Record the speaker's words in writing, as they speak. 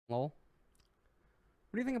Lol.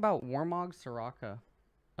 What do you think about Warmog Soraka?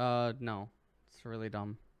 No. It's really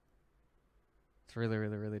dumb. It's really,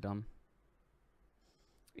 really, really dumb.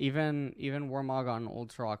 Even Warmog on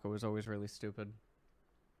old Soraka was always really stupid.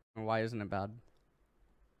 Why isn't it bad?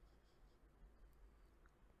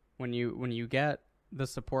 When you get the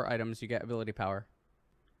support items, you get ability power.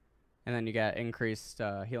 And then you get increased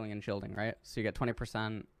healing and shielding, right? So you get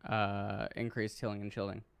 20% increased healing and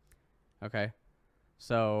shielding. Okay.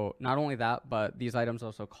 So not only that, but these items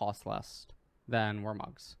also cost less than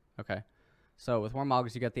Warmogs. Okay. So with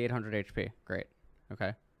Warmogs, you get the 800 HP. Great.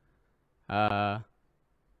 Okay.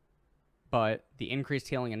 But the increased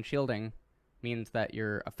healing and shielding means that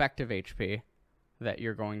your effective HP that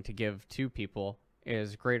you're going to give to people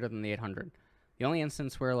is greater than the 800. The only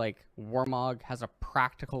instance where like Warmog has a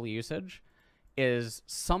practical usage is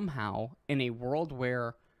somehow in a world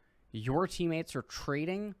where your teammates are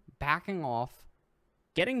trading, backing off,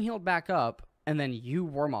 getting healed back up, and then you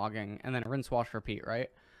Warmogging, and then rinse, wash, repeat, right?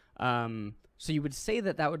 So you would say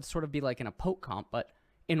that that would sort of be like in a poke comp, but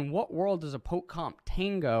in what world does a poke comp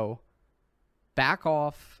tango, back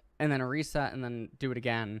off, and then a reset, and then do it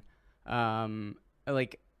again?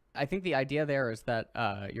 Like, I think the idea there is that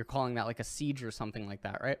you're calling that like a siege or something like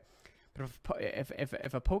that, right? But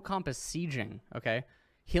if a poke comp is sieging, okay,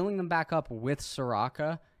 healing them back up with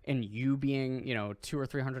Soraka and you being, you know, 200 or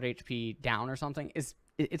 300 HP down or something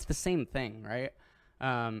it's the same thing, right?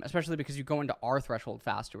 Especially because you go into R threshold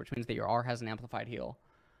faster, which means that your R has an amplified heal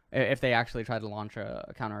if they actually try to launch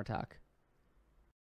a counterattack.